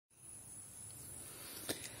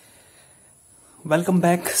Welcome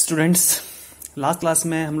back students. Last class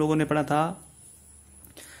में हम लोगों ने पढ़ा था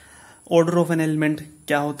ऑर्डर ऑफ एन एलिमेंट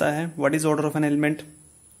क्या होता है, what is order of an element.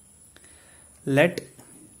 Late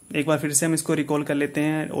एक बार फिर से हम इसको रिकॉल कर लेते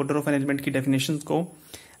हैं ऑर्डर ऑफ एन एलिमेंट की डेफिनेशन को।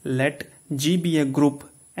 Late G B A group,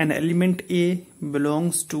 an element A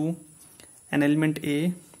belongs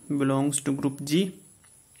to group ji.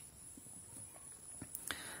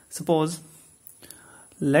 Suppose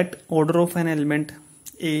let order of an element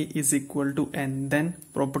a is equal to n, then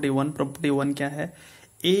property one क्या है,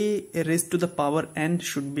 a raised to the power n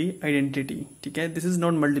should be identity। ठीक है, this is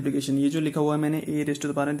not multiplication। ये जो लिखा हुआ है मैंने a raised to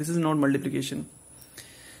the power n, this is not multiplication,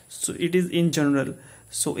 so it is in general।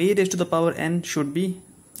 so a raised to the power n should be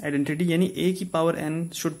identity, यानी a की power n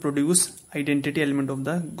should produce identity element of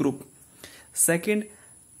the group। second,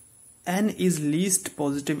 n is least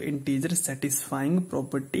positive integer satisfying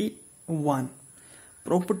property one।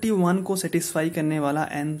 Property one को satisfy करने वाला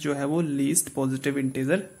N जो है वो least positive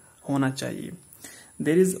integer होना चाहिए।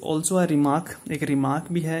 There is also a remark, एक रिमार्क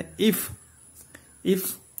भी है, if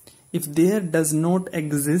there does not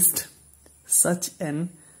exist such an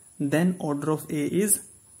then order of A is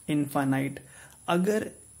infinite.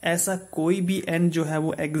 अगर ऐसा कोई भी एन जो है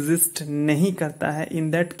वो एग्जिस्ट नहीं करता है,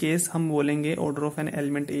 इन दैट केस हम बोलेंगे order of an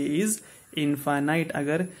element A is infinite.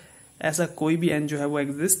 अगर ऐसा कोई भी एन जो है वो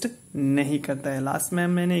एग्जिस्ट नहीं करता है। लास्ट में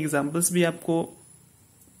मैंने एग्जांपल्स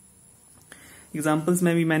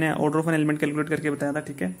में भी मैंने order of an element calculate करके बताया था।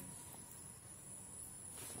 ठीक है,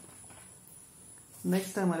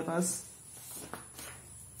 नेक्स्ट है हमारे पास,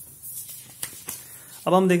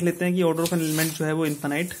 अब हम देख लेते हैं कि ऑर्डर ऑफ एन एलिमेंट जो है वो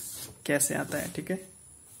इनफाइनाइट कैसे आता है। ठीक है,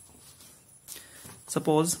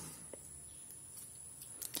 suppose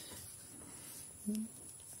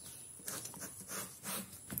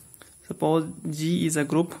G is a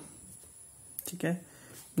group। ठीक है,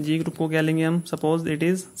 G ग्रुप को क्या लेंगे हम, suppose it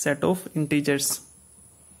is set of integers,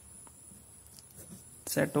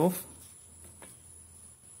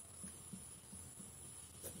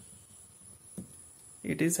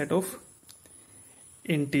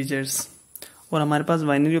 और हमारे पास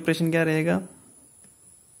बाइनरी ऑपरेशन क्या रहेगा,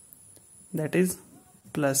 that is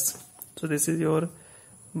plus. So this is your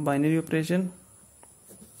binary operation.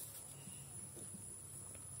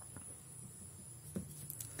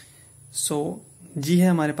 सो जी है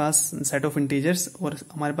हमारे पास सेट ऑफ इंटीजर्स और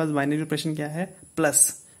हमारे पास बाइनरी ऑपरेशन क्या है,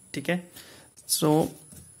 प्लस। ठीक है, so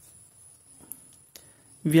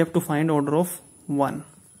we have to find order of one.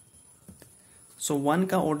 So one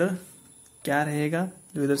का ऑर्डर क्या रहेगा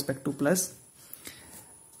with respect two plus.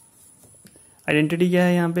 Identity क्या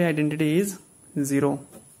है यहाँ पे, आइडेंटिटी इज 0।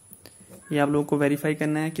 ये आप लोगों को वेरीफाई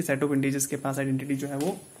करना है कि सेट ऑफ इंटीजर्स के पास आइडेंटिटी जो है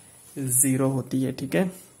वो 0 होती है। ठीक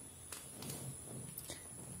है,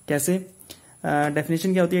 कैसे,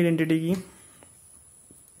 डेफिनेशन क्या होती है आइडेंटिटी की,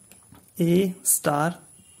 ए star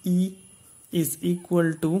E is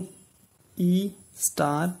equal to E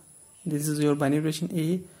star, this is your binary operation,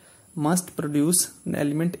 A must produce the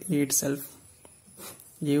element A itself.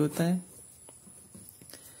 ये होता है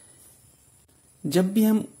जब भी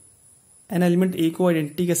हम एन एलिमेंट ए को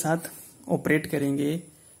आइडेंटिटी के साथ ऑपरेट करेंगे।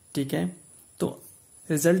 ठीक है, तो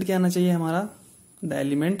रिजल्ट क्या आना चाहिए हमारा, द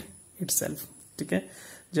एलिमेंट इटसेल्फ। ठीक है,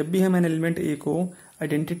 जब भी हम एन एलिमेंट ए को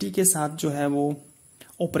आइडेंटिटी के साथ जो है वो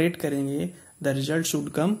ऑपरेट करेंगे, the result should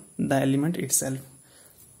come the element itself.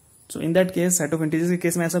 So in that case, set of integers के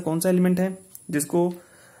केस में ऐसा कौन सा एलिमेंट है जिसको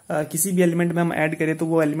किसी भी एलिमेंट में हम ऐड करें तो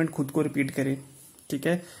वो एलिमेंट खुद को रिपीट करे। ठीक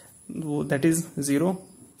है, वो that is 0।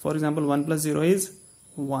 For example 1 + 0 is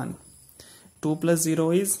 1, 2 +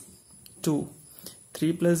 0 is 2,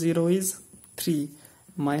 3 + 0 is 3,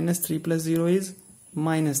 -3 + 0 is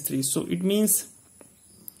 -3। So it means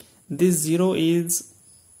this 0 is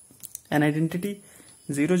an identity.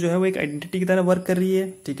 0 जो है वो एक आइडेंटिटी की तरह वर्क कर रही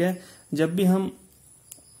है। ठीक है, जब भी हम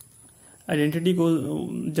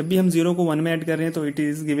 0 को 1 में ऐड कर रहे हैं तो इट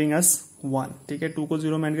इज गिविंग अस 1। ठीक है, 2 को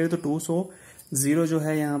 0 में ऐड करें तो 2। सो 0 जो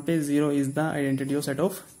है यहाँ पे 0 is the identity of set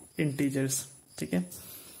of integers. ठीक है,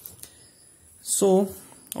 सो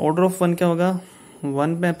ऑर्डर ऑफ 1 क्या होगा,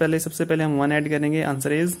 1 में सबसे पहले हम 1 ऐड करेंगे,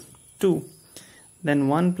 answer is 2। Then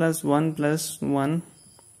 1 + 1 + 1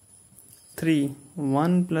 3,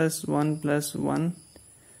 1 + 1 + 1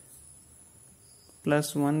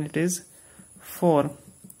 + 1 it is 4।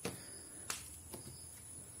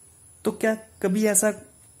 तो क्या कभी ऐसा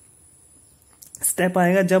स्टेप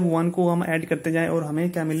आएगा जब 1 को हम ऐड करते जाएं और हमें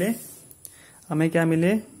क्या मिले,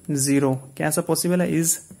 0? क्या ऐसा पॉसिबल है,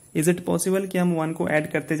 इज इट पॉसिबल कि हम 1 को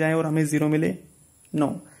ऐड करते जाएं और हमें 0 मिले?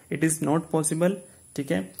 No, it is not possible.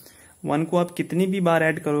 ठीक है, 1 को आप कितनी भी बार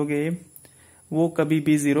ऐड करोगे वो कभी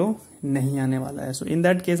भी 0 नहीं आने वाला है। सो इन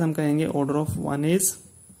दैट केस हम कहेंगे ऑर्डर ऑफ 1 इज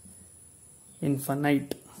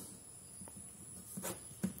infinite.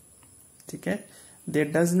 ठीक है, there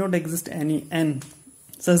does not exist any n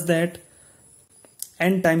such that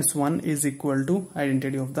n times 1 is equal to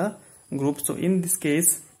identity of the group. So in this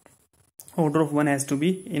case order of 1 has to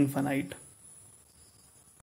be infinite.